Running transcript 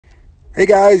Hey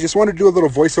guys, just wanted to do a little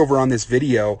voiceover on this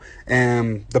video.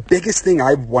 And the biggest thing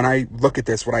when I look at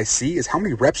this, what I see is how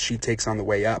many reps she takes on the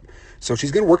way up. So she's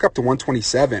going to work up to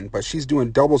 127, but she's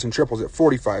doing doubles and triples at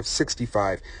 45,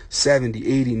 65, 70,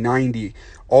 80, 90,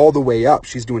 all the way up.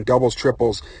 She's doing doubles,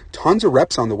 triples, tons of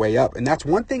reps on the way up. And that's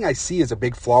one thing I see as a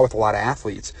big flaw with a lot of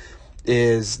athletes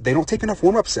is they don't take enough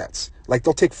warm-up sets. Like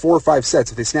they'll take 4 or 5 sets.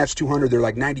 If they snatch 200, they're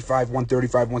like 95,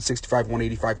 135, 165,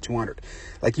 185, 200.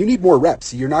 Like you need more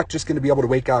reps. You're not just going to be able to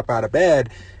wake up out of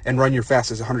bed and run your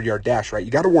fastest 100-yard dash, right?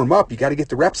 You got to warm up. You got to get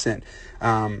the reps in.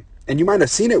 And you might have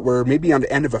seen it where maybe on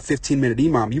the end of a 15-minute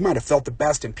EMOM, you might have felt the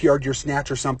best and PR'd your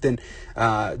snatch or something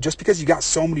just because you got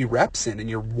so many reps in and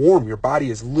you're warm. Your body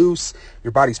is loose.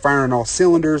 Your body's firing on all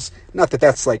cylinders. Not that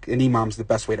that's like an EMOM's the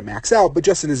best way to max out, but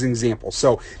just as an example.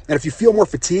 So, and if you feel more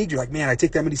fatigued, you're like, man, I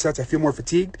take that many sets, I feel more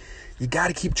fatigued. You got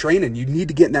to keep training. You need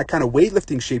to get in that kind of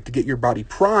weightlifting shape to get your body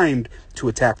primed to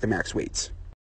attack the max weights.